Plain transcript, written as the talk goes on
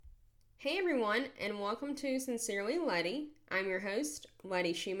Hey everyone, and welcome to Sincerely Letty. I'm your host,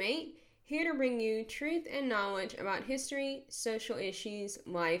 Letty Shoemate, here to bring you truth and knowledge about history, social issues,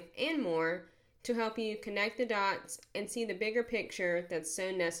 life, and more to help you connect the dots and see the bigger picture that's so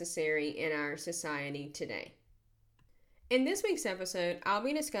necessary in our society today. In this week's episode, I'll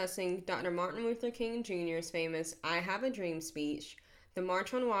be discussing Dr. Martin Luther King Jr.'s famous I Have a Dream speech, the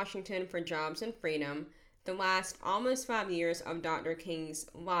March on Washington for Jobs and Freedom, the last almost 5 years of Dr. King's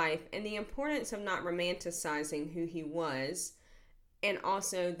life, and the importance of not romanticizing who he was, and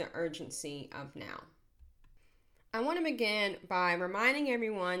also the urgency of now. I want to begin by reminding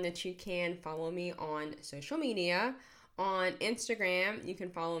everyone that you can follow me on social media. On Instagram, you can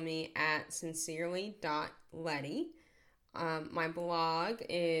follow me at sincerely.letty. My blog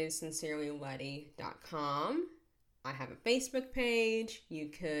is sincerelyletty.com. I have a Facebook page. You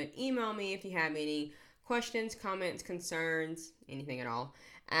could email me if you have any questions, comments, concerns, anything at all,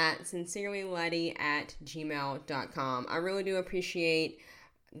 at sincerelyletty@gmail.com. I really do appreciate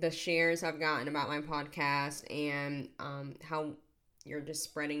the shares I've gotten about my podcast and how you're just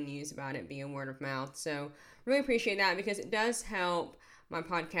spreading news about it via word of mouth. So really appreciate that because it does help my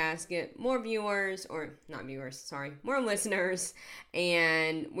podcast get more viewers, or not viewers, sorry, more listeners.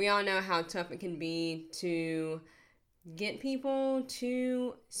 And we all know how tough it can be to get people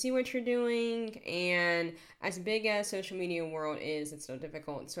to see what you're doing, and as big as social media world is, it's so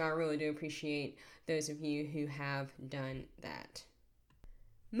difficult. So I really do appreciate those of you who have done that.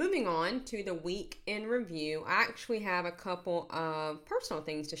 Moving on to the week in review, I actually have a couple of personal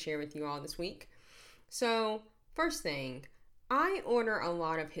things to share with you all this week. So first thing, I order a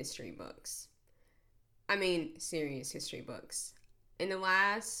lot of history books. I mean, serious history books. In the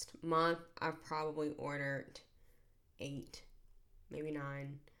last month, I've probably ordered 8, maybe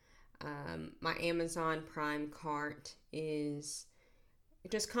 9. My Amazon Prime cart is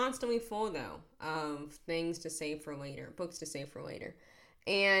just constantly full, though, of things to save for later, books to save for later.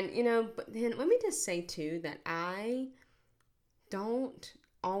 And, but then let me just say, too, that I don't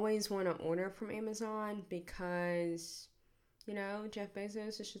always want to order from Amazon because, Jeff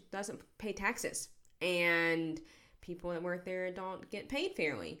Bezos just doesn't pay taxes. And people that work there don't get paid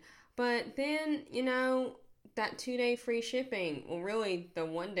fairly. But then, that 2-day free shipping, well, really the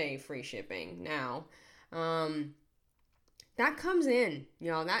 1-day free shipping now, that comes in,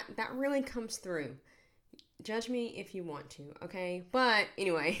 y'all. That really comes through. Judge me if you want to, okay? But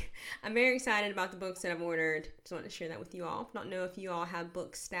anyway, I'm very excited about the books that I've ordered. Just want to share that with you all. Don't know if you all have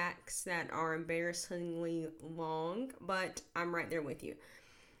book stacks that are embarrassingly long, but I'm right there with you.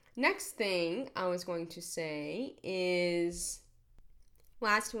 Next thing I was going to say is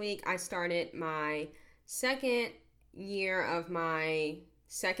last week I started my second year of my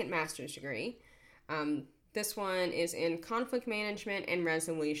second master's degree. This one is in conflict management and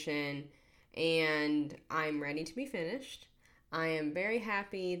resolution, and I'm ready to be finished. I am very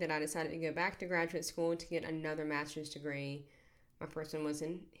happy that I decided to go back to graduate school to get another master's degree. My first one was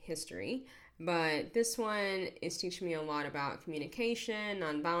in history, but this one is teaching me a lot about communication,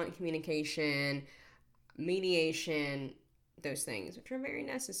 nonviolent communication, mediation, those things, which are very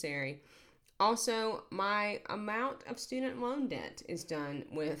necessary. Also, my amount of student loan debt is done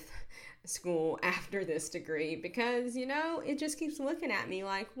with school after this degree because, it just keeps looking at me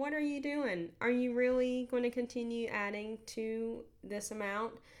like, what are you doing? Are you really going to continue adding to this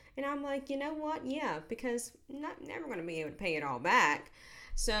amount? And I'm like, you know what? Yeah, because I'm never going to be able to pay it all back.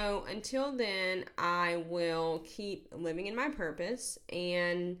 So until then, I will keep living in my purpose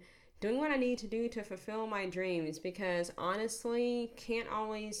and doing what I need to do to fulfill my dreams, because honestly, can't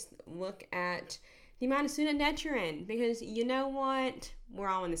always look at the amount of student debt you're in, because you know what? We're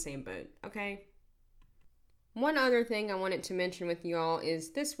all in the same boat, okay? One other thing I wanted to mention with you all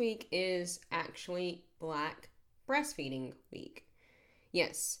is this week is actually Black Breastfeeding Week.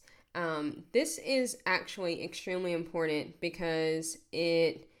 Yes, this is actually extremely important because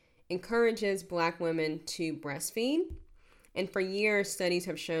it encourages Black women to breastfeed. And for years, studies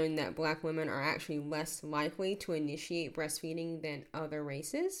have shown that Black women are actually less likely to initiate breastfeeding than other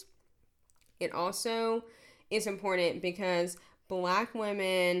races. It also is important because Black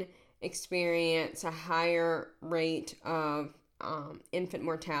women experience a higher rate of infant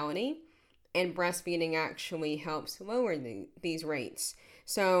mortality, and breastfeeding actually helps lower these rates.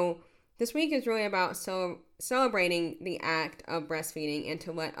 So this week is really about celebrating the act of breastfeeding and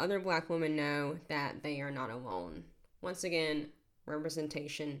to let other Black women know that they are not alone. Once again,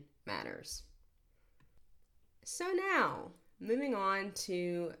 representation matters. So now, moving on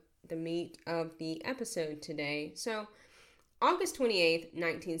to the meat of the episode today. So, August 28th,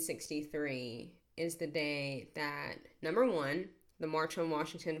 1963 is the day that, number one, the March on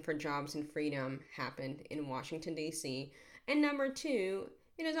Washington for Jobs and Freedom happened in Washington, D.C. And number 2,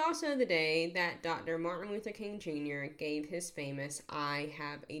 it is also the day that Dr. Martin Luther King Jr. gave his famous I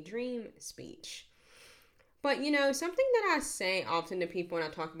Have a Dream speech. But, something that I say often to people and I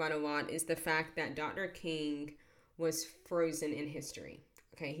talk about a lot is the fact that Dr. King was frozen in history.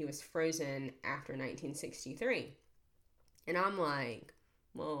 Okay, he was frozen after 1963. And I'm like,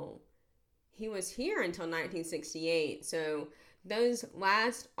 well, he was here until 1968. So those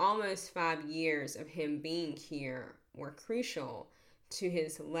last almost 5 years of him being here were crucial to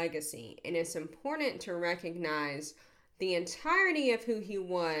his legacy. And it's important to recognize the entirety of who he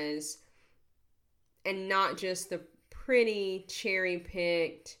was and not just the pretty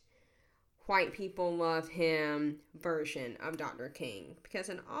cherry-picked white people love him version of Dr. King. Because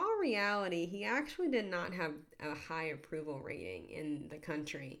in all reality, he actually did not have a high approval rating in the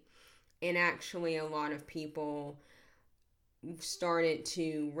country. And actually, a lot of people started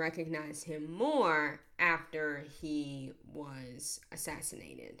to recognize him more after he was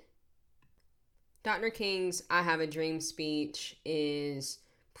assassinated. Dr. King's I Have a Dream speech is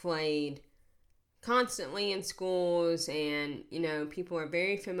played constantly in schools, and people are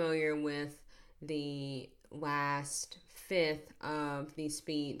very familiar with the last fifth of the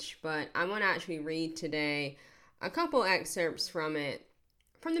speech, but I want to actually read today a couple excerpts from it,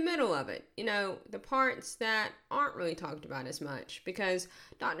 from the middle of it, the parts that aren't really talked about as much, because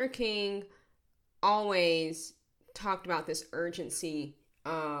Dr. King always talked about this urgency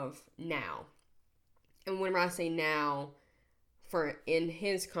of now. And whenever I say now, in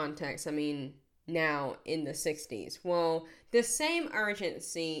his context, I mean now in the 60s. Well, the same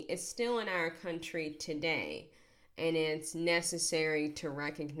urgency is still in our country today, and it's necessary to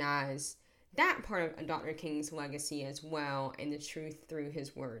recognize that part of Dr. King's legacy as well, and the truth through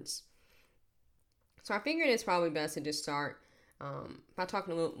his words. So I figured it's probably best to just start by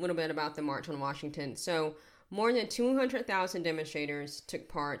talking a little bit about the March on Washington. So more than 200,000 demonstrators took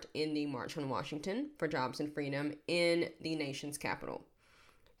part in the March on Washington for Jobs and Freedom in the nation's capital.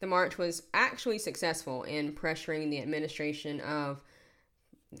 The march was actually successful in pressuring the administration of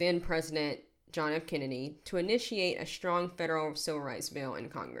then President John F. Kennedy to initiate a strong federal civil rights bill in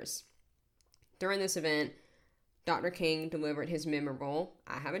Congress. During this event, Dr. King delivered his memorable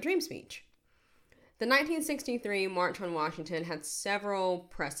I Have a Dream speech. The 1963 March on Washington had several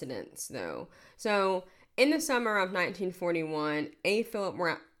precedents, though. So, in the summer of 1941, A.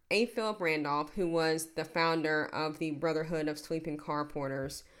 Philip Randolph, who was the founder of the Brotherhood of Sleeping Car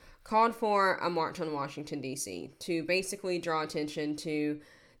Porters, called for a march on Washington, D.C. to basically draw attention to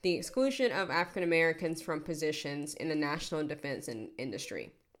the exclusion of African Americans from positions in the national defense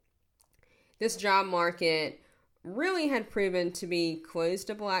industry. This job market really had proven to be closed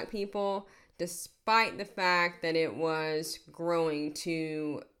to Black people, despite the fact that it was growing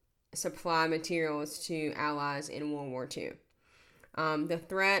to supply materials to allies in World War II. The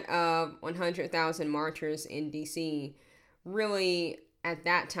threat of 100,000 marchers in D.C. really, at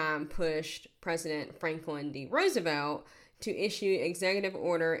that time, pushed President Franklin D. Roosevelt to issue Executive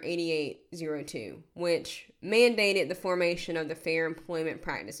Order 8802, which mandated the formation of the Fair Employment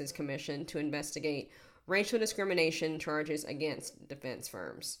Practices Commission to investigate racial discrimination charges against defense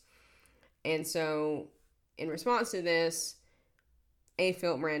firms. And so, in response to this, A.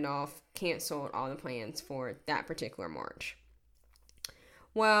 Philip Randolph canceled all the plans for that particular march.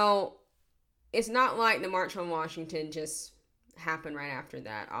 Well, it's not like the March on Washington just happened right after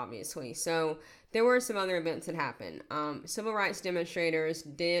that, obviously. So there were some other events that happened. Civil rights demonstrators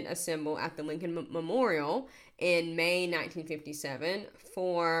did assemble at the Lincoln Memorial in May 1957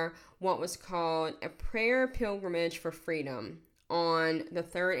 for what was called a prayer pilgrimage for freedom on the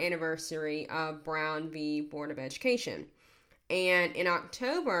 3rd anniversary of Brown v. Board of Education. And in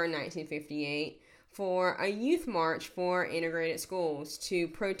October 1958, for a youth march for integrated schools to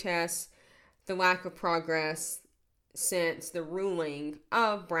protest the lack of progress since the ruling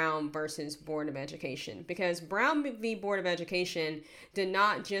of Brown versus Board of Education. Because Brown v. Board of Education did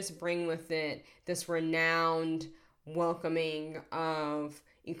not just bring with it this renowned welcoming of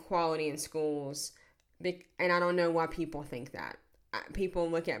equality in schools. And I don't know why people think that. People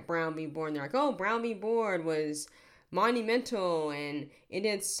look at Brown v. Board and they're like, oh, Brown v. Board was monumental and it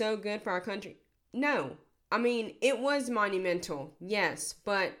did so good for our country. No, I mean, it was monumental, yes,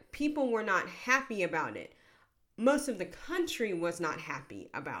 but people were not happy about it. Most of the country was not happy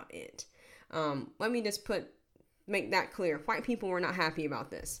about it. Let me just make that clear. White people were not happy about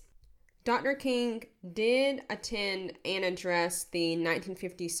this. Dr. King did attend and address the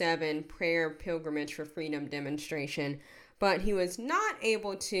 1957 Prayer Pilgrimage for Freedom demonstration, but he was not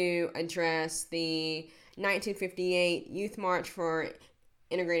able to address the 1958 Youth March for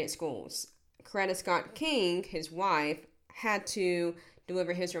Integrated Schools. Coretta Scott King, his wife, had to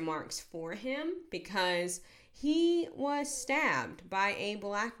deliver his remarks for him because he was stabbed by a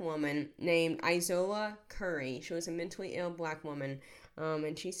black woman named Izola Curry. She was a mentally ill black woman,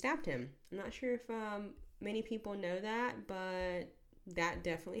 and she stabbed him. I'm not sure if many people know that, but that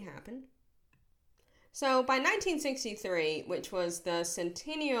definitely happened. So by 1963, which was the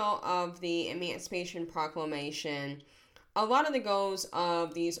centennial of the Emancipation Proclamation, a lot of the goals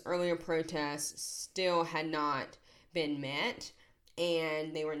of these earlier protests still had not been met,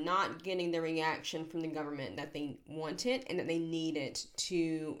 and they were not getting the reaction from the government that they wanted and that they needed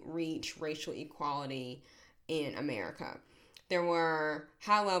to reach racial equality in America. There were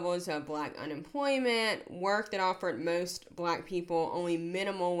high levels of black unemployment, work that offered most black people only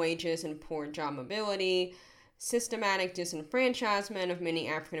minimal wages and poor job mobility, systematic disenfranchisement of many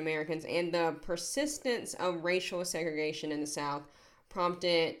African Americans, and the persistence of racial segregation in the South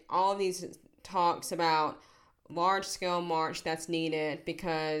prompted all of these talks about large-scale march that's needed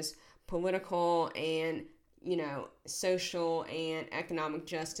because political and social and economic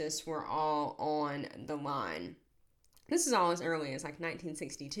justice were all on the line. This is all as early as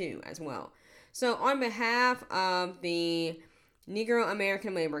 1962 as well. So on behalf of the Negro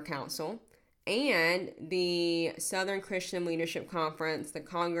American Labor Council and the Southern Christian Leadership Conference, the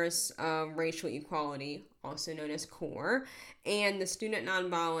Congress of Racial Equality, also known as CORE, and the Student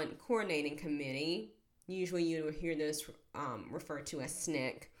Nonviolent Coordinating Committee, usually you will hear this referred to as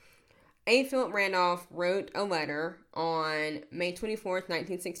SNCC, A. Philip Randolph wrote a letter on May 24th,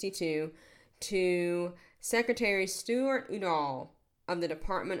 1962 to Secretary Stuart Udall of the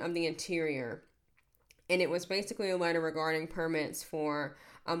Department of the Interior. And it was basically a letter regarding permits for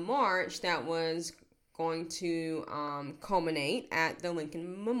a march that was going to culminate at the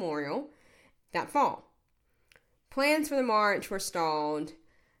Lincoln Memorial that fall. Plans for the march were stalled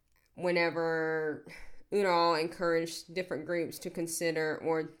whenever Udall encouraged different groups to consider,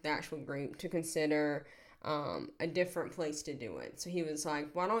 or the actual group, to consider a different place to do it. So he was like,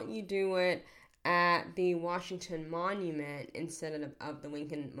 why don't you do it at the Washington Monument instead of the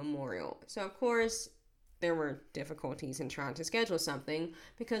Lincoln Memorial? So, of course, there were difficulties in trying to schedule something,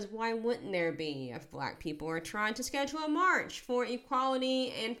 because why wouldn't there be if black people are trying to schedule a march for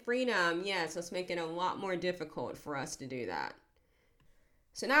equality and freedom? Yes, let's make it a lot more difficult for us to do that.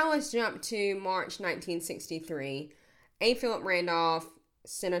 So now let's jump to March 1963. A. Philip Randolph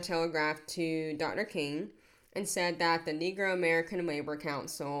sent a telegraph to Dr. King and said that the Negro American Labor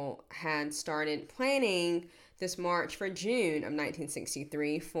Council had started planning this march for June of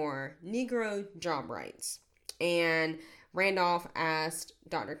 1963 for Negro job rights. And Randolph asked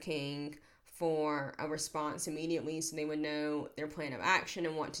Dr. King for a response immediately so they would know their plan of action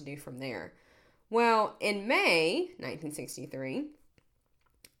and what to do from there. Well, in May 1963,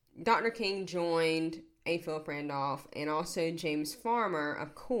 Dr. King joined A. Philip Randolph and also James Farmer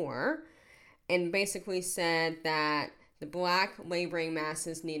of CORE, and basically said that the black laboring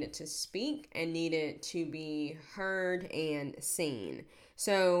masses needed to speak and needed to be heard and seen.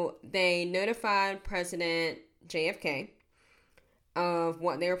 So they notified President JFK of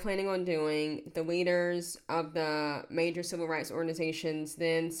what they were planning on doing. The leaders of the major civil rights organizations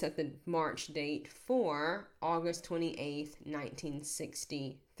then set the march date for August 28th,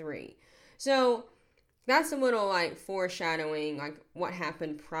 1963. So that's a little foreshadowing what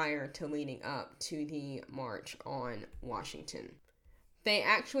happened prior to leading up to the March on Washington. They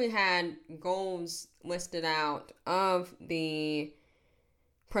actually had goals listed out of the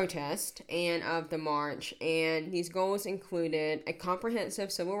protest and of the march, and these goals included a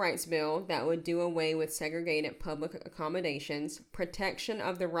comprehensive civil rights bill that would do away with segregated public accommodations, protection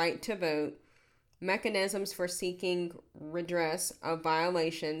of the right to vote, mechanisms for seeking redress of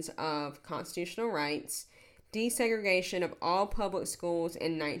violations of constitutional rights, desegregation of all public schools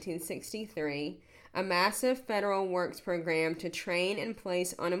in 1963, a massive federal works program to train and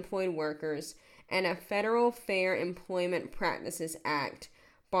place unemployed workers, and a Federal Fair Employment Practices Act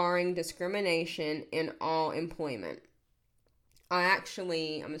barring discrimination in all employment. I'm just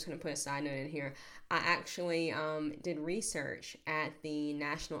going to put a side note in here. I actually did research at the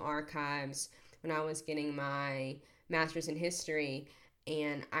National Archives when I was getting my master's in history,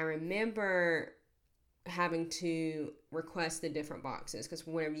 and I remember having to request the different boxes, because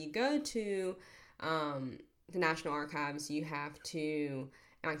whenever you go to the National Archives, you have to,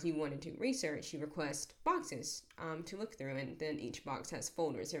 you want to do research, you request boxes to look through, and then each box has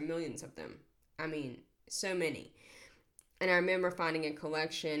folders. There are millions of them. So many. And I remember finding a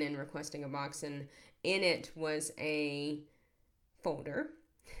collection and requesting a box, and in it was a folder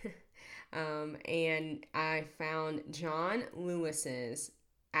And I found John Lewis's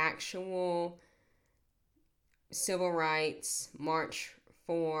actual civil rights march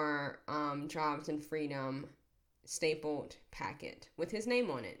for jobs and freedom stapled packet with his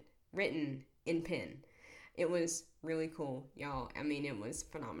name on it, written in pen. It was really cool, y'all. I mean, it was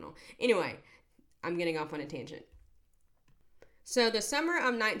phenomenal. Anyway, I'm getting off on a tangent. So the summer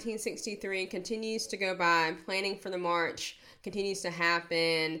of 1963 continues to go by. Planning for the march continues to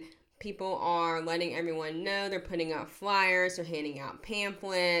happen. People are letting everyone know. They're putting up flyers. They're handing out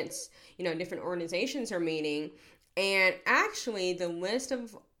pamphlets. Different organizations are meeting. And actually, the list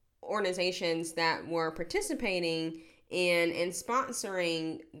of organizations that were participating in and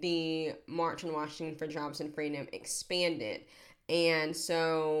sponsoring the March on Washington for Jobs and Freedom expanded. And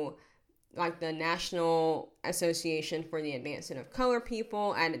so, like the National Association for the Advancement of Color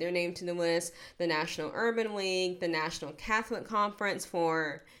People added their name to the list, the National Urban League, the National Catholic Conference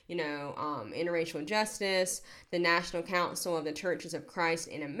for, interracial justice, the National Council of the Churches of Christ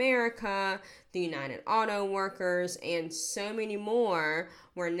in America, the United Auto Workers, and so many more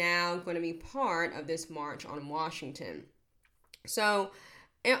were now going to be part of this March on Washington. So,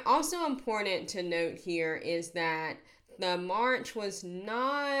 also important to note here is that the march was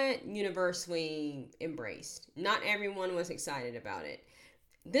not universally embraced. Not everyone was excited about it.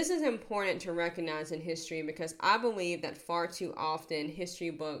 This is important to recognize in history because I believe that far too often history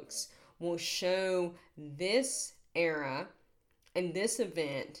books will show this era and this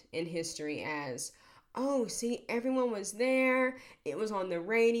event in history as, oh, see, everyone was there. It was on the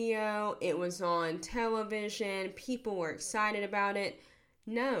radio. It was on television. People were excited about it.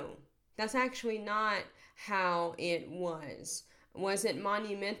 No, that's actually not how it was. Was it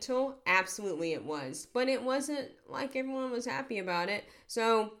monumental? Absolutely it was. But it wasn't like everyone was happy about it.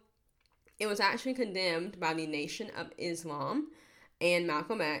 So it was actually condemned by the Nation of Islam and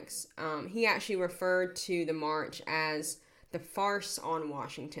Malcolm X. He actually referred to the march as the farce on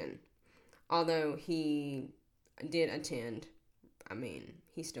Washington. Although he did attend. I mean,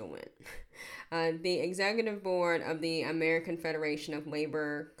 he still went. The executive board of the American Federation of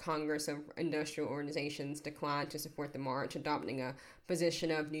Labor Congress of Industrial Organizations declined to support the march, adopting a position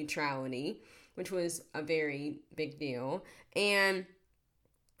of neutrality, which was a very big deal, and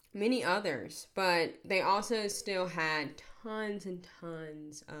many others. But they also still had tons and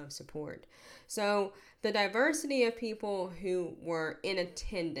tons of support. So the diversity of people who were in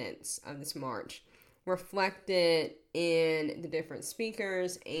attendance of this march reflected in the different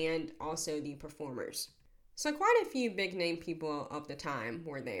speakers and also the performers. So quite a few big name people of the time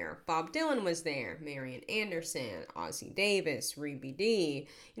were there. Bob Dylan was there, Marian Anderson, Ossie Davis, Ruby Dee,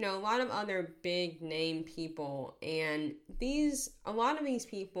 a lot of other big name people. And a lot of these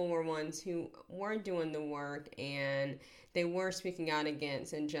people were ones who were doing the work and they were speaking out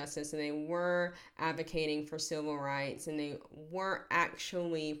against injustice and they were advocating for civil rights and they were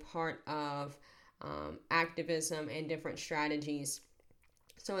actually part of activism and different strategies.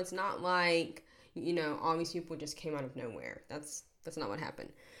 So it's not like, all these people just came out of nowhere. That's not what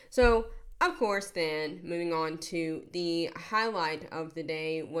happened. So, of course, then, moving on to the highlight of the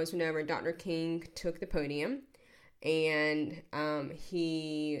day was whenever Dr. King took the podium and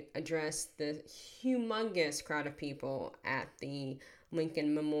he addressed the humongous crowd of people at the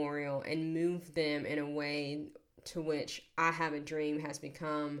Lincoln Memorial and moved them in a way to which I Have a Dream has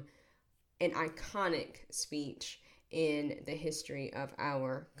become an iconic speech in the history of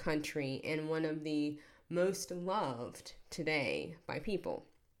our country and one of the most loved today by people.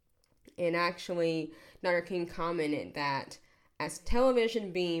 And actually, Dr. King commented that as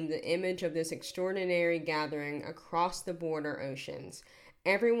television beamed the image of this extraordinary gathering across the border oceans,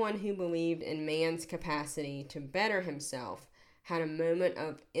 everyone who believed in man's capacity to better himself had a moment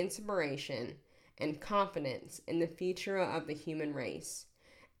of inspiration and confidence in the future of the human race.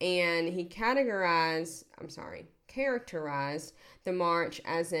 And he characterized the march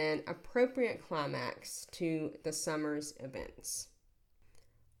as an appropriate climax to the summer's events.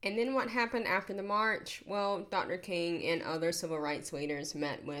 And then what happened after the march? Well, Dr. King and other civil rights leaders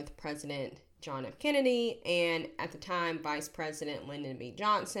met with President John F. Kennedy and at the time Vice President Lyndon B.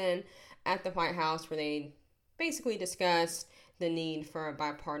 Johnson at the White House, where they basically discussed the need for a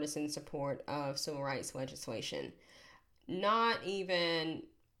bipartisan support of civil rights legislation. Not even,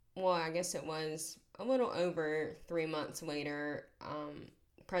 well, I guess it was a little over 3 months later,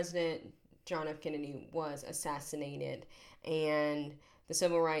 President John F. Kennedy was assassinated, and the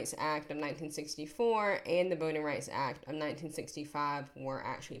Civil Rights Act of 1964 and the Voting Rights Act of 1965 were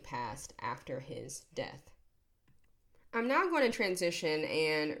actually passed after his death. I'm now going to transition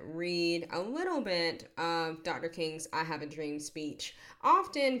and read a little bit of Dr. King's I Have a Dream speech.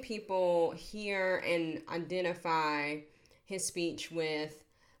 Often people hear and identify his speech with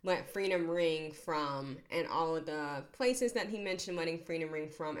Let Freedom Ring From and all of the places that he mentioned letting freedom ring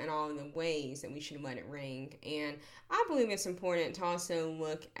from and all of the ways that we should let it ring. And I believe it's important to also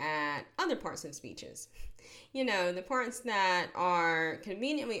look at other parts of speeches. You know, the parts that are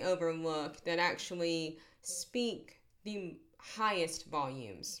conveniently overlooked that actually speak the highest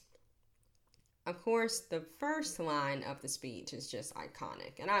volumes. Of course, the first line of the speech is just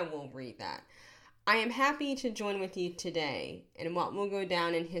iconic, and I will read that. I am happy to join with you today in what will go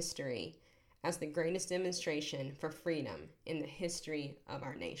down in history as the greatest demonstration for freedom in the history of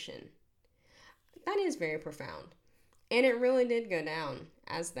our nation. That is very profound, and it really did go down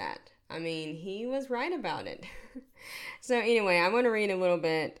as that. I mean, he was right about it. So anyway, I want to read a little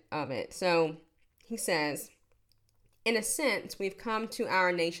bit of it. So he says, in a sense, we've come to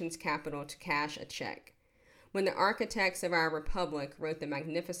our nation's capital to cash a check. When the architects of our republic wrote the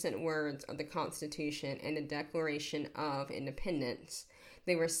magnificent words of the Constitution and the Declaration of Independence,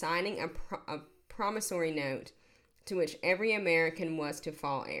 they were signing a promissory note to which every American was to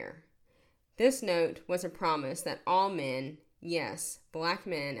fall heir. This note was a promise that all men, yes, black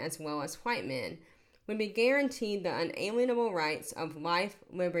men as well as white men, would be guaranteed the unalienable rights of life,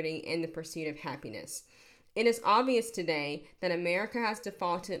 liberty, and the pursuit of happiness. It is obvious today that America has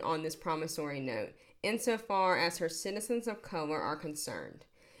defaulted on this promissory note insofar as her citizens of color are concerned.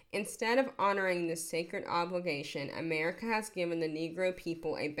 Instead of honoring this sacred obligation, America has given the Negro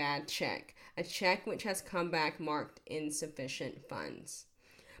people a bad check, a check which has come back marked insufficient funds.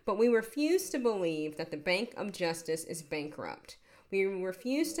 But we refuse to believe that the Bank of Justice is bankrupt. We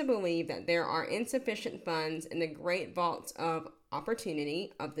refuse to believe that there are insufficient funds in the great vaults of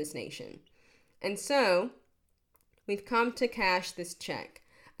opportunity of this nation. And so, we've come to cash this check,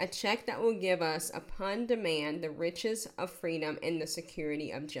 a check that will give us, upon demand, the riches of freedom and the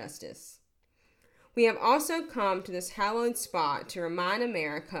security of justice. We have also come to this hallowed spot to remind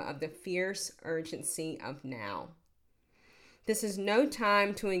America of the fierce urgency of now. This is no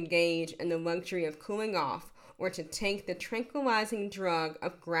time to engage in the luxury of cooling off or to take the tranquilizing drug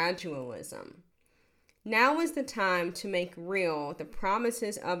of gradualism. Now is the time to make real the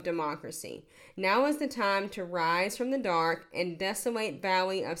promises of democracy. Now is the time to rise from the dark and desolate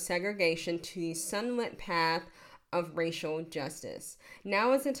valley of segregation to the sunlit path of racial justice.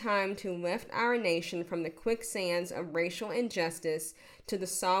 Now is the time to lift our nation from the quicksands of racial injustice to the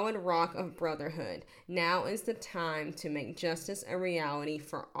solid rock of brotherhood. Now is the time to make justice a reality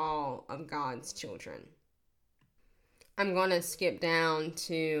for all of God's children. I'm going to skip down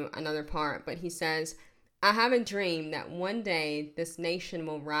to another part, but he says, I have a dream that one day this nation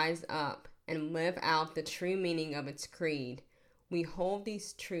will rise up and live out the true meaning of its creed. We hold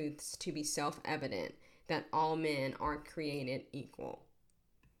these truths to be self-evident, that all men are created equal.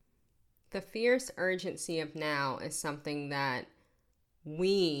 The fierce urgency of now is something that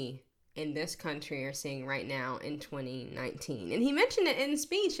we in this country are seeing right now in 2019. And he mentioned it in a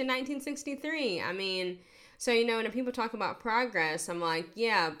speech in 1963. I mean, so, you know, when people talk about progress, I'm like,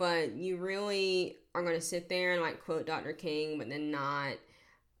 yeah, but you really are going to sit there and like quote Dr. King, but then not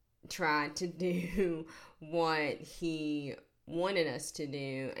try to do what he wanted us to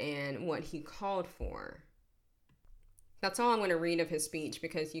do and what he called for. That's all I'm going to read of his speech,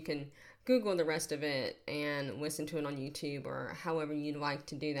 because you can Google the rest of it and listen to it on YouTube or however you'd like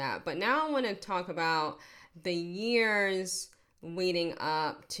to do that. But now I want to talk about the years leading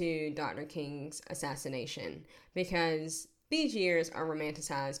up to Dr. King's assassination, because these years are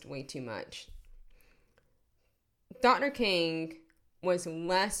romanticized way too much. Dr. King was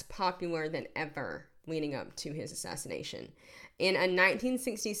less popular than ever leading up to his assassination. In a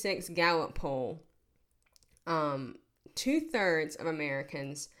 1966 Gallup poll, 2/3 of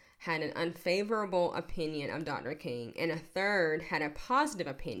Americans had an unfavorable opinion of Dr. King, and 1/3 had a positive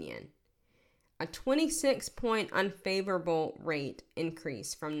opinion. A 26-point unfavorable rate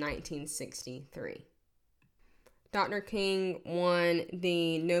increase from 1963. Dr. King won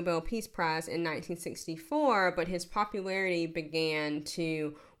the Nobel Peace Prize in 1964, but his popularity began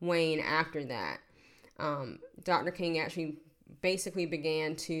to wane after that. Dr. King actually basically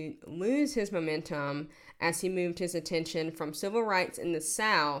began to lose his momentum as he moved his attention from civil rights in the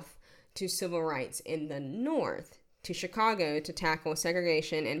South to civil rights in the North, to Chicago to tackle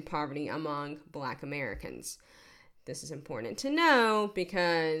segregation and poverty among Black Americans. This is important to know,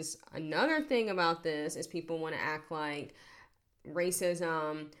 because another thing about this is people want to act like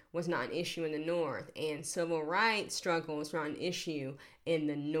racism was not an issue in the North and civil rights struggles were not an issue in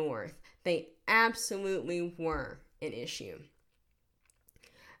the North. They absolutely were. an issue.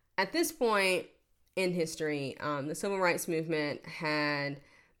 At this point in history, the civil rights movement had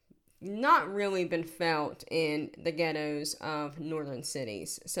not really been felt in the ghettos of northern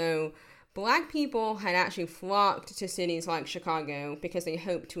cities. So Black people had actually flocked to cities like Chicago because they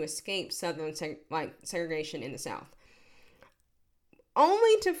hoped to escape southern segregation in the South.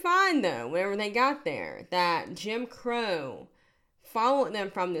 Only to find, though, whenever they got there, that Jim Crow followed them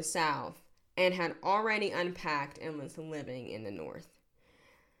from the South and had already unpacked and was living in the North.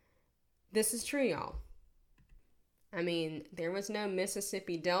 This is true, y'all. I mean, there was no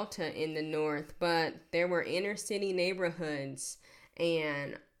Mississippi Delta in the North, but there were inner city neighborhoods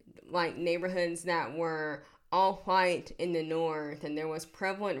and neighborhoods that were all white in the North, and there was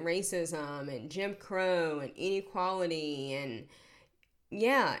prevalent racism and Jim Crow and inequality, and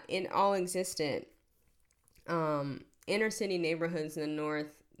yeah, it all existed. Inner city neighborhoods in the North,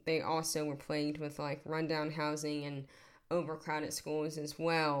 they also were plagued with rundown housing and overcrowded schools as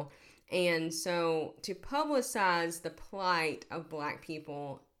well. And so to publicize the plight of Black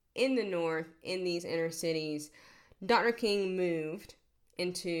people in the North, in these inner cities, Dr. King moved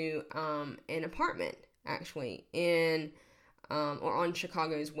into an apartment, actually, on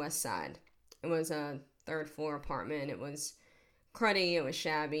Chicago's west side. It was a third floor apartment. It was cruddy, it was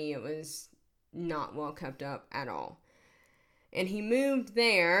shabby, it was not well kept up at all. And he moved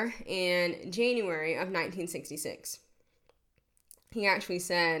there in January of 1966. He actually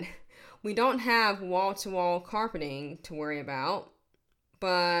said, "We don't have wall-to-wall carpeting to worry about,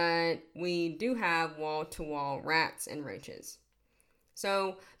 but we do have wall-to-wall rats and roaches."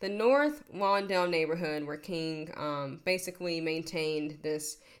 So the North Lawndale neighborhood, where King basically maintained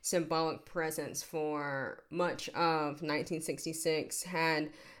this symbolic presence for much of 1966,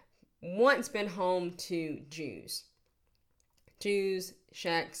 had once been home to Jews,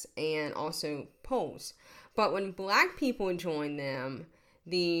 Czechs, and also Poles. But when Black people joined them,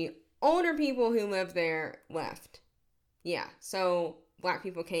 the older people who lived there left. Yeah, so Black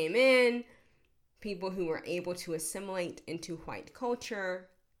people came in, people who were able to assimilate into white culture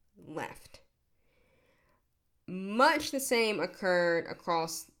left. Much the same occurred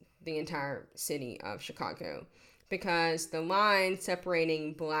across the entire city of Chicago, because the line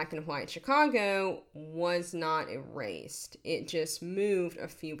separating Black and white Chicago was not erased. It just moved a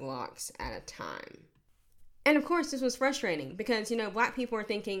few blocks at a time. And of course, this was frustrating because, Black people were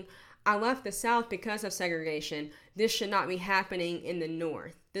thinking, I left the South because of segregation. This should not be happening in the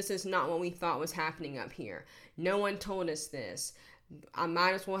North. This is not what we thought was happening up here. No one told us this. I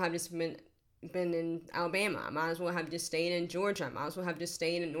might as well have just been in Alabama. I might as well have just stayed in Georgia. I might as well have just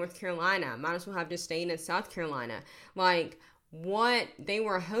stayed in North Carolina. I might as well have just stayed in South Carolina. What they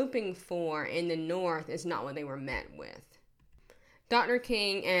were hoping for in the North is not what they were met with. Dr.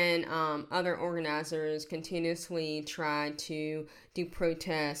 King and other organizers continuously tried to do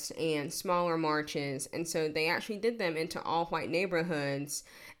protests and smaller marches, and so they actually did them into all-white neighborhoods.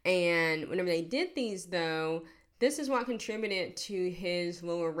 And whenever they did these, though, this is what contributed to his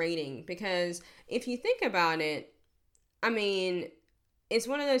lower rating, because if you think about it, I mean, it's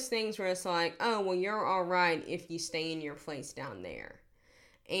one of those things where it's like, oh, well, you're all right if you stay in your place down there.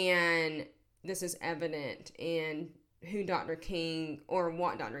 And this is evident in who Dr. King, or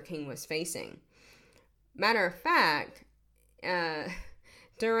what Dr. King was facing. Matter of fact,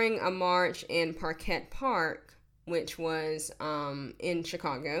 during a march in Parquet Park, which was in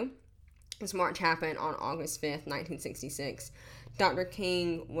Chicago, this march happened on August 5th, 1966, Dr.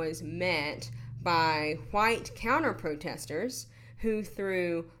 King was met by white counter-protesters who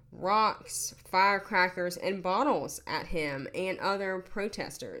threw rocks, firecrackers, and bottles at him and other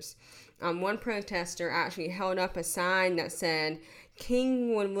protesters. One protester actually held up a sign that said,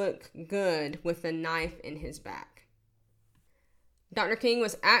 "King would look good with a knife in his back." Dr. King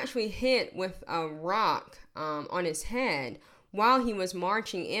was actually hit with a rock on his head while he was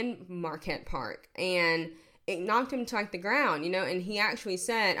marching in Marquette Park, and it knocked him to the ground, and he actually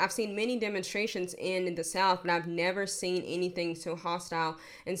said, "I've seen many demonstrations in the South, but I've never seen anything so hostile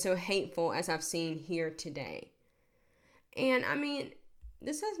and so hateful as I've seen here today." And I mean,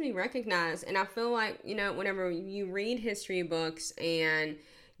 this has to be recognized, and I feel like, whenever you read history books and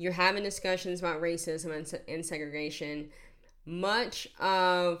you're having discussions about racism and segregation, much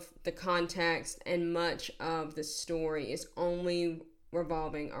of the context and much of the story is only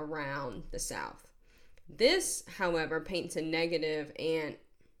revolving around the South. This, however, paints a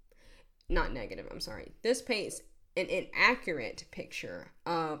this paints an inaccurate picture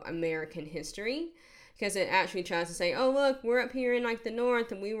of American history, because it actually tries to say, oh, look, we're up here in the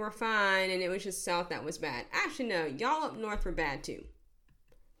North and we were fine and it was just South that was bad. Actually, no, y'all up North were bad too.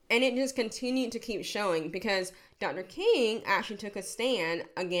 And it just continued to keep showing because Dr. King actually took a stand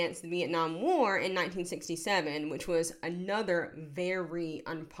against the Vietnam War in 1967, which was another very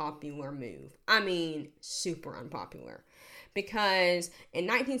unpopular move. I mean, super unpopular. Because in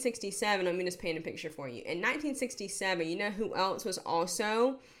 1967, let me just paint a picture for you. In 1967, you know who else was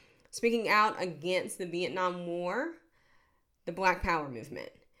also speaking out against the Vietnam War? The Black Power movement.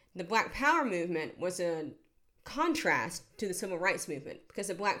 The Black Power movement was a contrast to the Civil Rights Movement because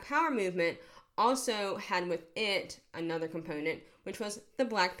the Black Power movement also had with it another component, which was the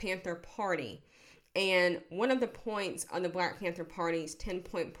Black Panther Party. And one of the points of the Black Panther Party's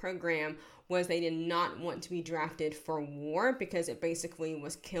 10-point program was they did not want to be drafted for war because it basically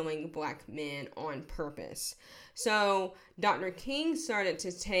was killing black men on purpose. So Dr. King started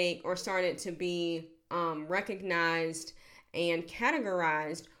to be recognized and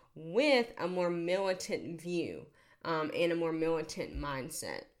categorized with a more militant view and a more militant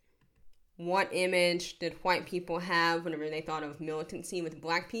mindset. What image did white people have whenever they thought of militancy with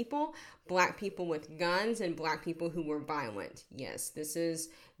black people? Black people with guns and black people who were violent. Yes, this is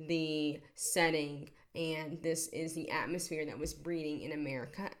the setting and this is the atmosphere that was breeding in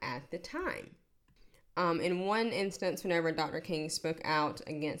America at the time. In one instance, whenever Dr. King spoke out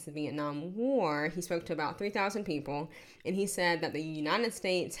against the Vietnam War, he spoke to about 3,000 people, and he said that the United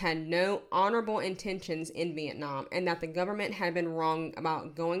States had no honorable intentions in Vietnam and that the government had been wrong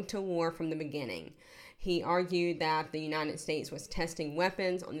about going to war from the beginning. He argued that the United States was testing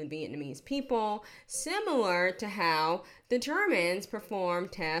weapons on the Vietnamese people, similar to how the Germans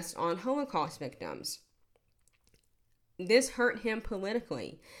performed tests on Holocaust victims. This hurt him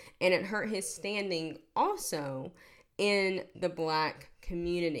politically, and it hurt his standing also in the black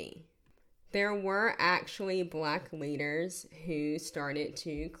community. There were actually black leaders who started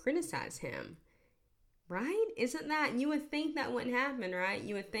to criticize him, right? Isn't that, you would think that wouldn't happen, right?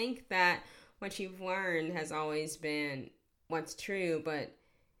 You would think that what you've learned has always been what's true, but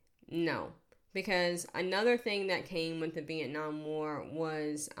no. Because another thing that came with the Vietnam War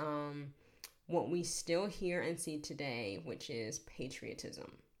was what we still hear and see today, which is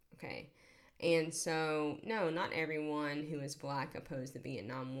patriotism, okay? And so, no, not everyone who is black opposed the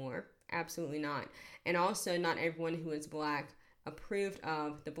Vietnam War. Absolutely not. And also, not everyone who is black approved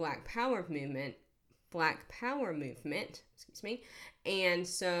of the Black Power movement, And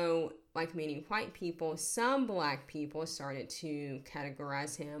so, like many white people, some black people started to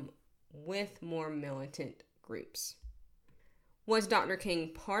categorize him with more militant groups. Was Dr. King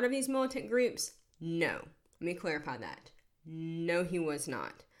part of these militant groups? No. Let me clarify that. No, he was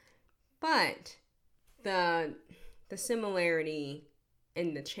not. But the similarity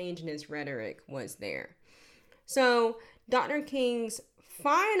and the change in his rhetoric was there. So Dr. King's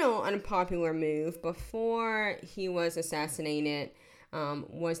final unpopular move before he was assassinated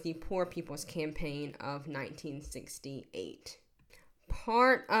was the Poor People's Campaign of 1968.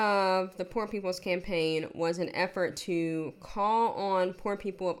 Part of the Poor People's Campaign was an effort to call on poor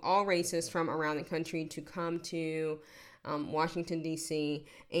people of all races from around the country to come to Washington, D.C.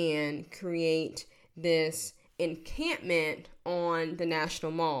 and create this encampment on the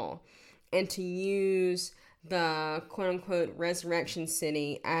National Mall and to use the quote-unquote Resurrection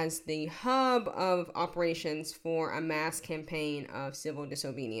City as the hub of operations for a mass campaign of civil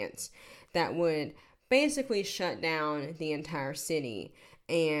disobedience that would basically shut down the entire city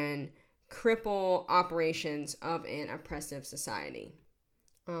and cripple operations of an oppressive society.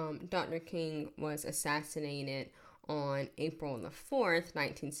 Dr. King was assassinated on April the 4th,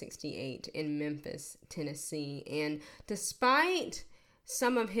 1968 in Memphis, Tennessee. And despite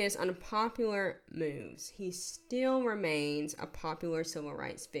some of his unpopular moves, he still remains a popular civil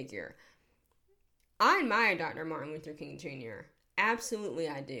rights figure. I admire Dr. Martin Luther King Jr. Absolutely,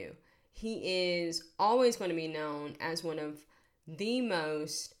 I do. He is always going to be known as one of the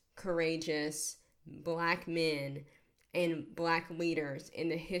most courageous black men and black leaders in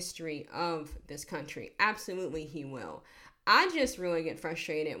the history of this country. Absolutely, he will. I just really get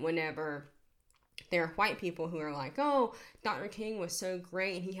frustrated whenever there are white people who are like, oh, Dr. King was so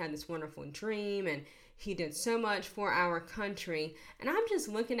great and he had this wonderful dream and he did so much for our country. And I'm just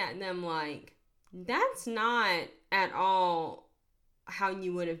looking at them like, that's not at all how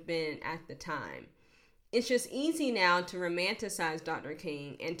you would have been at the time. It's just easy now to romanticize Dr.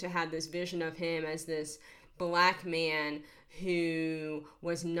 King and to have this vision of him as this black man who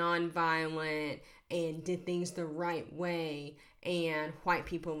was nonviolent and did things the right way and white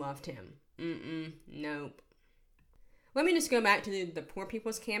people loved him. Nope. Let me just go back to the Poor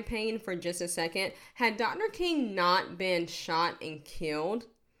People's Campaign for just a second. Had Dr. King not been shot and killed,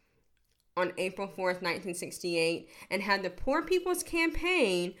 on April 4th, 1968, and had the Poor People's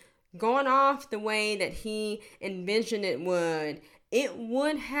Campaign gone off the way that he envisioned it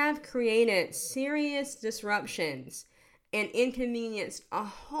would have created serious disruptions and inconvenienced a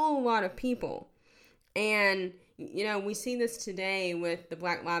whole lot of people. And, we see this today with the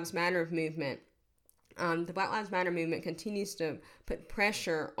Black Lives Matter movement. The Black Lives Matter movement continues to put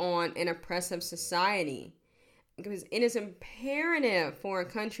pressure on an oppressive society, because it is imperative for a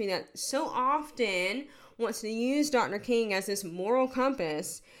country that so often wants to use Dr. King as this moral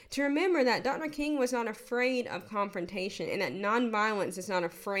compass to remember that Dr. King was not afraid of confrontation, and that nonviolence is not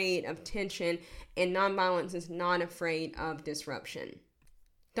afraid of tension, and nonviolence is not afraid of disruption.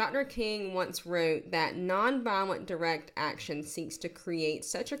 Dr. King once wrote that nonviolent direct action seeks to create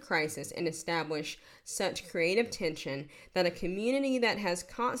such a crisis and establish such creative tension that a community that has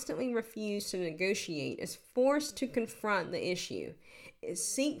constantly refused to negotiate is forced to confront the issue. It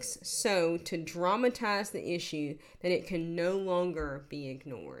seeks so to dramatize the issue that it can no longer be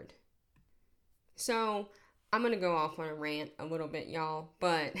ignored. So, I'm going to go off on a rant a little bit, y'all,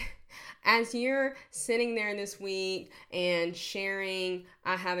 but as you're sitting there this week and sharing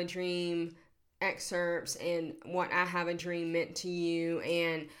I Have a Dream excerpts and what I Have a Dream meant to you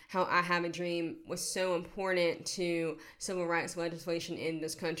and how I Have a Dream was so important to civil rights legislation in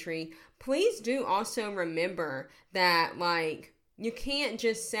this country, please do also remember that, you can't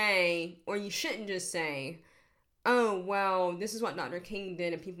just say, or you shouldn't just say, oh, well, this is what Dr. King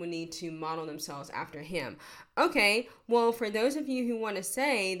did and people need to model themselves after him. Okay, well, for those of you who want to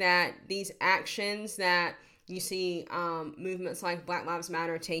say that these actions that you see movements like Black Lives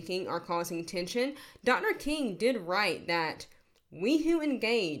Matter taking are causing tension, Dr. King did write that we who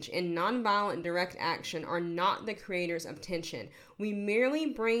engage in nonviolent direct action are not the creators of tension. We merely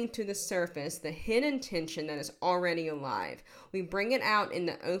bring to the surface the hidden tension that is already alive. We bring it out in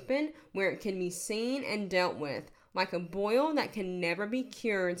the open where it can be seen and dealt with, like a boil that can never be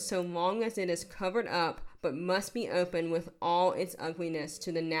cured so long as it is covered up, but must be opened with all its ugliness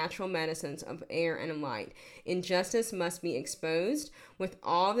to the natural medicines of air and light. Injustice must be exposed with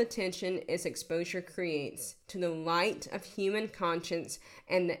all the tension its exposure creates to the light of human conscience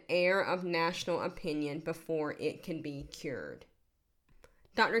and the air of national opinion before it can be cured.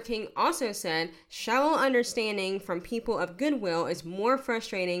 Dr. King also said, shallow understanding from people of goodwill is more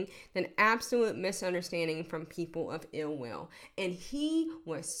frustrating than absolute misunderstanding from people of ill will. And he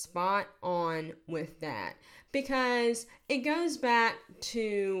was spot on with that, because it goes back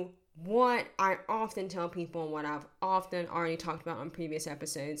to what I often tell people and what I've often already talked about on previous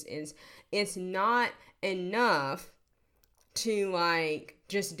episodes is it's not enough to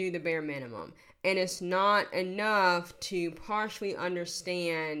just do the bare minimum. And it's not enough to partially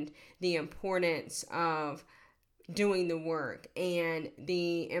understand the importance of doing the work and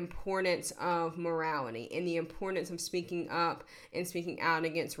the importance of morality and the importance of speaking up and speaking out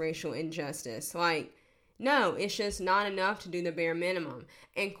against racial injustice. No, it's just not enough to do the bare minimum.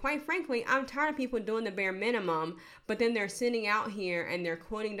 And quite frankly, I'm tired of people doing the bare minimum, but then they're sitting out here and they're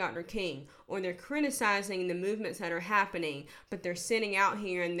quoting Dr. King, or they're criticizing the movements that are happening, but they're sitting out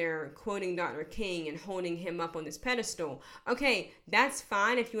here and they're quoting Dr. King and holding him up on this pedestal. Okay, that's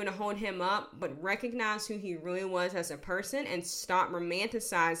fine if you want to hold him up, but recognize who he really was as a person and stop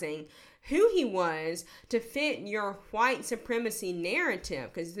romanticizing who he was to fit your white supremacy narrative,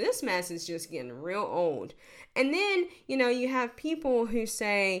 because this mess is just getting real old. And then, you have people who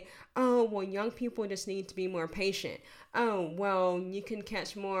say, oh, well, young people just need to be more patient. Oh, well, you can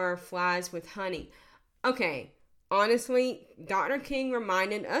catch more flies with honey. Okay, honestly, Dr. King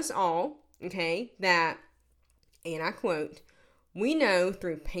reminded us all, that, and I quote, we know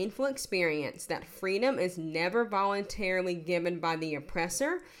through painful experience that freedom is never voluntarily given by the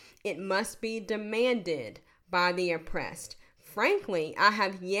oppressor. It must be demanded by the oppressed. Frankly, I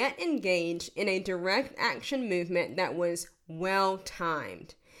have yet engaged in a direct action movement that was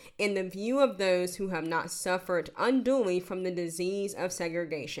well-timed, in the view of those who have not suffered unduly from the disease of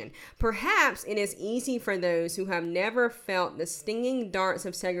segregation. Perhaps it is easy for those who have never felt the stinging darts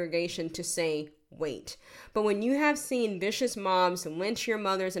of segregation to say, wait. But when you have seen vicious mobs lynch your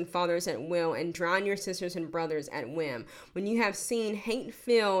mothers and fathers at will and drown your sisters and brothers at whim, when you have seen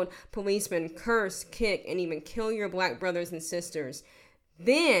hate-filled policemen curse, kick, and even kill your black brothers and sisters,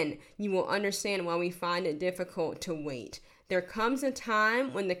 then you will understand why we find it difficult to wait. There comes a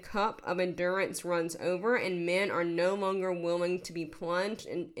time when the cup of endurance runs over and men are no longer willing to be plunged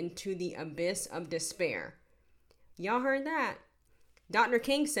into the abyss of despair. Y'all heard that? Dr.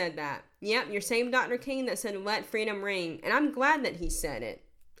 King said that. Yep, your same Dr. King that said, let freedom ring. And I'm glad that he said it.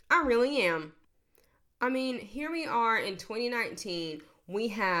 I really am. I mean, here we are in 2019. We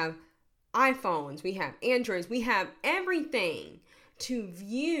have iPhones, we have Androids, we have everything to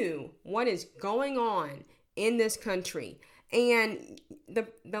view what is going on in this country. And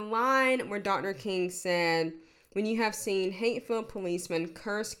the line where Dr. King said, when you have seen hate-filled policemen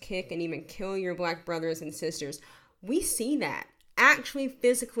curse, kick, and even kill your black brothers and sisters, we see that, actually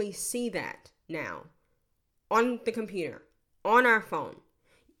physically see that now on the computer, on our phone.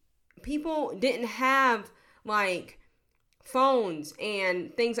 People didn't have like phones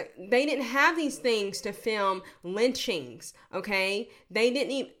and things like, they didn't have these things to film lynchings, okay? They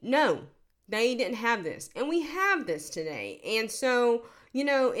didn't have this. And we have this today. And so,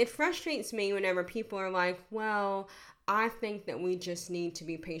 it frustrates me whenever people are like, well, I think that we just need to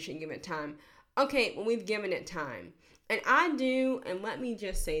be patient, give it time. Okay, well, we've given it time. And I do, and let me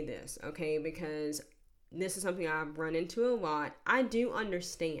just say this, okay, because this is something I've run into a lot. I do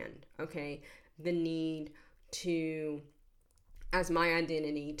understand, okay, the need to, as my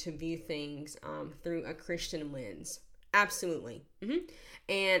identity, to view things through a Christian lens. Absolutely.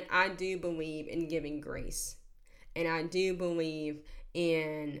 And I do believe in giving grace. And I do believe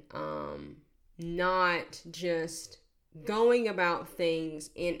in not just going about things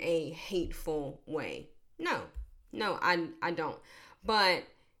in a hateful way. No, I don't. But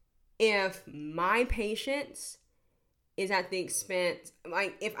if my patience is at the expense,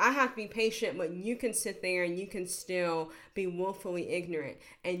 like if I have to be patient, but you can sit there and you can still be willfully ignorant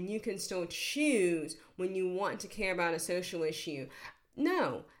and you can still choose when you want to care about a social issue.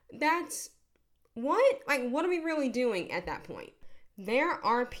 No, that's what are we really doing at that point? There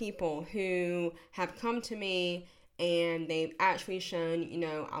are people who have come to me and they've actually shown,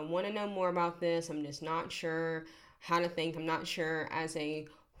 I want to know more about this. I'm just not sure how to think. I'm not sure as a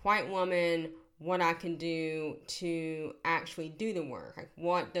white woman what I can do to actually do the work. Like,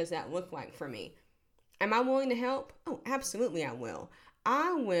 what does that look like for me? Am I willing to help? Oh, absolutely I will.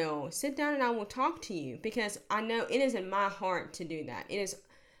 I will sit down and I will talk to you because I know it is in my heart to do that. It is,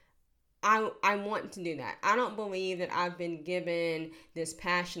 I want to do that. I don't believe that I've been given this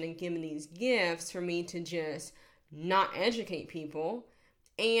passion and given these gifts for me to just not educate people.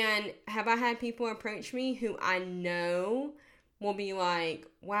 And have I had people approach me who I know will be like,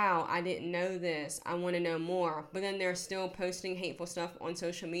 wow, I didn't know this. I want to know more. But then they're still posting hateful stuff on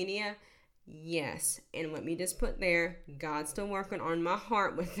social media? Yes. And let me just put there, God's still working on my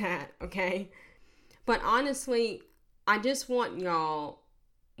heart with that, okay? But honestly, I just want y'all,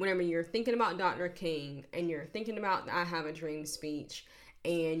 whenever you're thinking about Dr. King and you're thinking about the I Have a Dream speech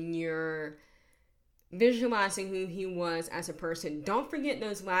and you're visualizing who he was as a person, don't forget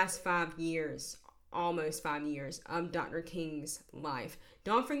those last 5 years, almost 5 years of Dr. King's life.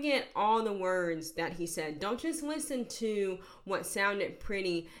 Don't forget all the words that he said. Don't just listen to what sounded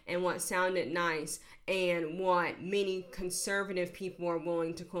pretty and what sounded nice and what many conservative people are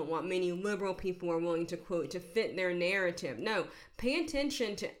willing to quote, what many liberal people are willing to quote to fit their narrative. No, pay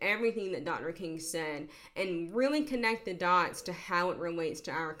attention to everything that Dr. King said and really connect the dots to how it relates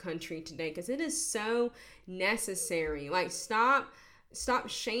to our country today, because it is so necessary. Like, stop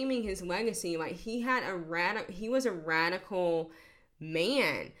shaming his legacy. Like, he was a radical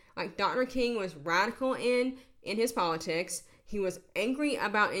man. Like, Dr. King was radical in his politics. He was angry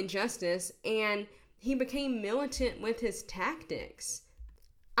about injustice, and he became militant with his tactics.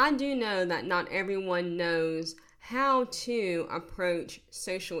 I do know that not everyone knows how to approach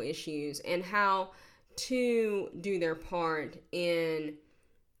social issues and how to do their part in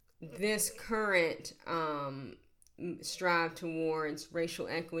this current strive towards racial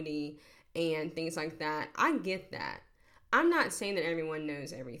equity and things like that. I get that. I'm not saying that everyone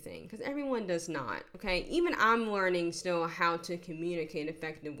knows everything, because everyone does not, okay? Even I'm learning still how to communicate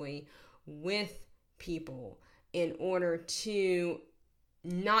effectively with people in order to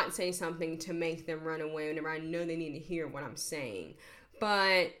not say something to make them run away whenever I know they need to hear what I'm saying.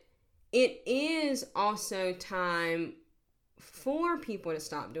 But it is also time for people to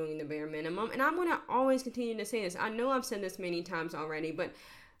stop doing the bare minimum. And I'm going to always continue to say this. I know I've said this many times already, but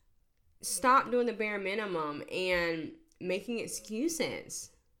stop doing the bare minimum and making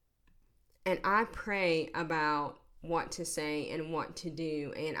excuses. And I pray about what to say and what to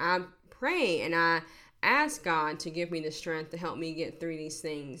do. And I pray and I ask God to give me the strength to help me get through these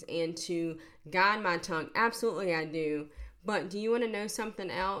things and to guide my tongue. Absolutely, I do. But do you want to know something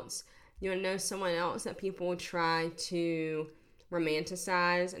else? You want to know someone else that people try to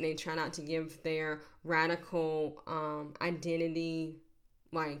romanticize and they try not to give their radical identity,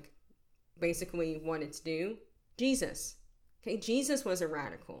 like, basically what it's due? Jesus. Okay, Jesus was a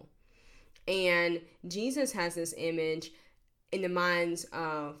radical. And Jesus has this image in the minds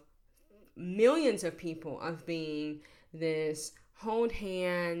of millions of people of being this hold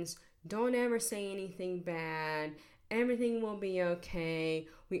hands, Don't ever say anything bad. Everything will be okay.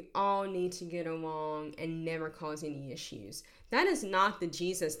 We all need to get along and never cause any issues. That is not the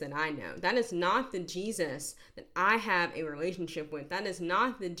Jesus that I know. That is not the Jesus that I have a relationship with. That is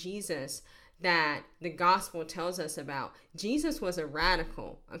not the Jesus that the gospel tells us about. Jesus was a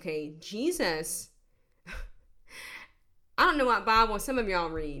radical, okay? Jesus, I don't know what Bible some of y'all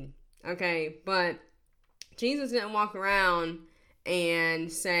read, okay? But Jesus didn't walk around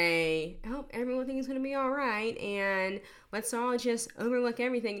and say, oh, everyone thinks it's going to be all right, and let's all just overlook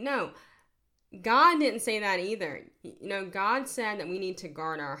everything. No, God didn't say that either. You know, God said that we need to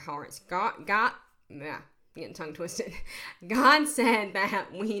guard our hearts. Getting tongue twisted. God said that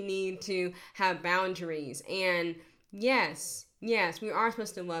we need to have boundaries. And yes, we are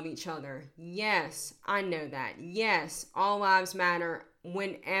supposed to love each other. Yes, I know that. Yes, all lives matter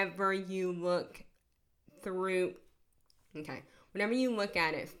whenever you look through, whenever you look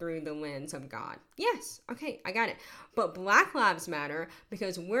at it through the lens of God. Yes, okay, I got it. But Black Lives Matter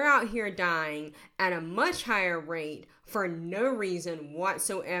because we're out here dying at a much higher rate for no reason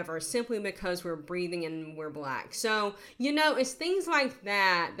whatsoever, simply because we're breathing and we're Black. So, it's things like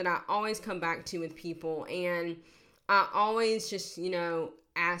that that I always come back to with people. And I always just,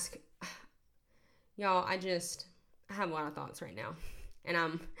 ask, y'all, I have a lot of thoughts right now. And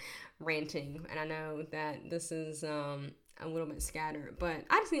I'm ranting. And I know that this is a little bit scattered, but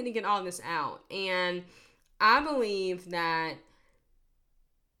I just need to get all this out. And I believe that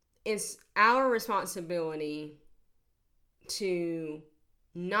it's our responsibility to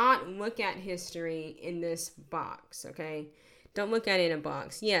not look at history in this box, okay? Don't look at it in a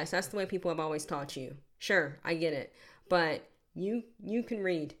box. Yes, that's the way people have always taught you. Sure, I get it. But you can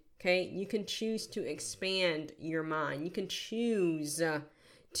read, okay? You can choose to expand your mind. You can choose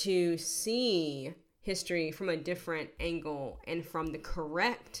to see history from a different angle and from the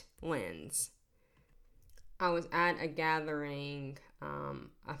correct lens. I was at a gathering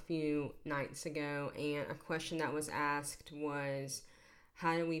a few nights ago, and a question that was asked was,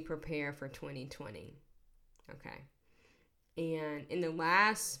 how do we prepare for 2020? Okay. And in the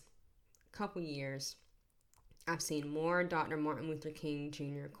last couple years, I've seen more Dr. Martin Luther King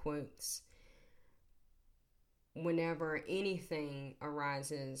Jr. quotes whenever anything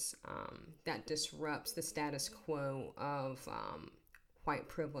arises that disrupts the status quo of white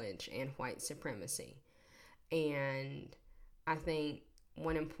privilege and white supremacy. And I think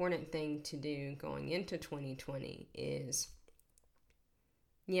one important thing to do going into 2020 is,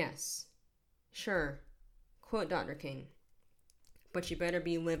 yes, sure, quote Dr. King, but you better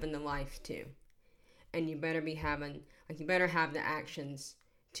be living the life too. And you better be you better have the actions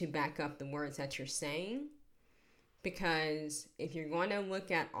to back up the words that you're saying. Because if you're going to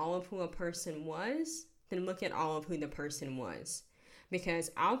look at all of who a person was, then look at all of who the person was. Because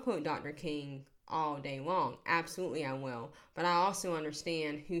I'll quote Dr. King all day long. Absolutely I will. But I also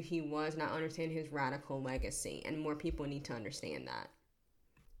understand who he was, and I understand his radical legacy. And more people need to understand that.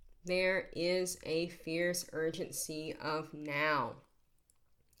 There is a fierce urgency of now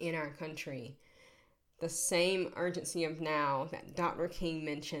in our country. The same urgency of now that Dr. King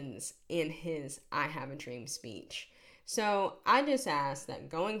mentions in his I Have a Dream speech. So I just ask that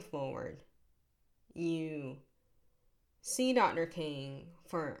going forward, you see Dr. King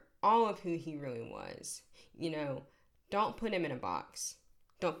for all of who he really was. Don't put him in a box.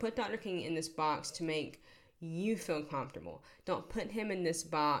 Don't put Dr. King in this box to make you feel comfortable. Don't put him in this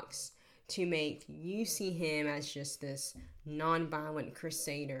box to make you see him as just this nonviolent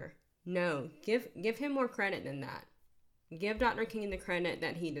crusader. No, give him more credit than that. Give Dr. King the credit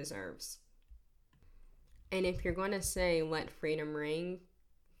that he deserves. And if you're going to say let freedom ring,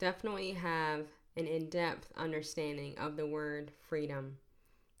 definitely have an in-depth understanding of the word freedom,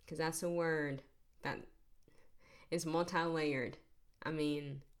 because that's a word that is multi-layered. I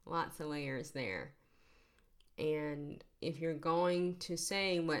mean, lots of layers there. And if you're going to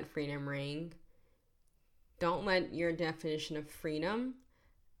say let freedom ring, don't let your definition of freedom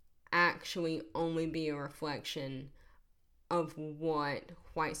actually only be a reflection of what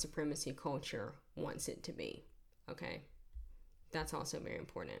white supremacy culture wants it to be. Okay? That's also very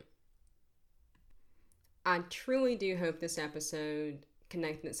important. I truly do hope this episode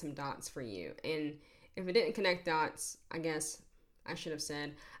connected some dots for you. And if it didn't connect dots, I guess I should have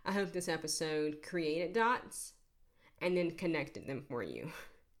said, I hope this episode created dots and then connected them for you.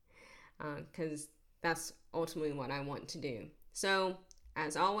 Because that's ultimately what I want to do. So,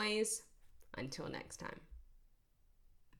 as always, until next time.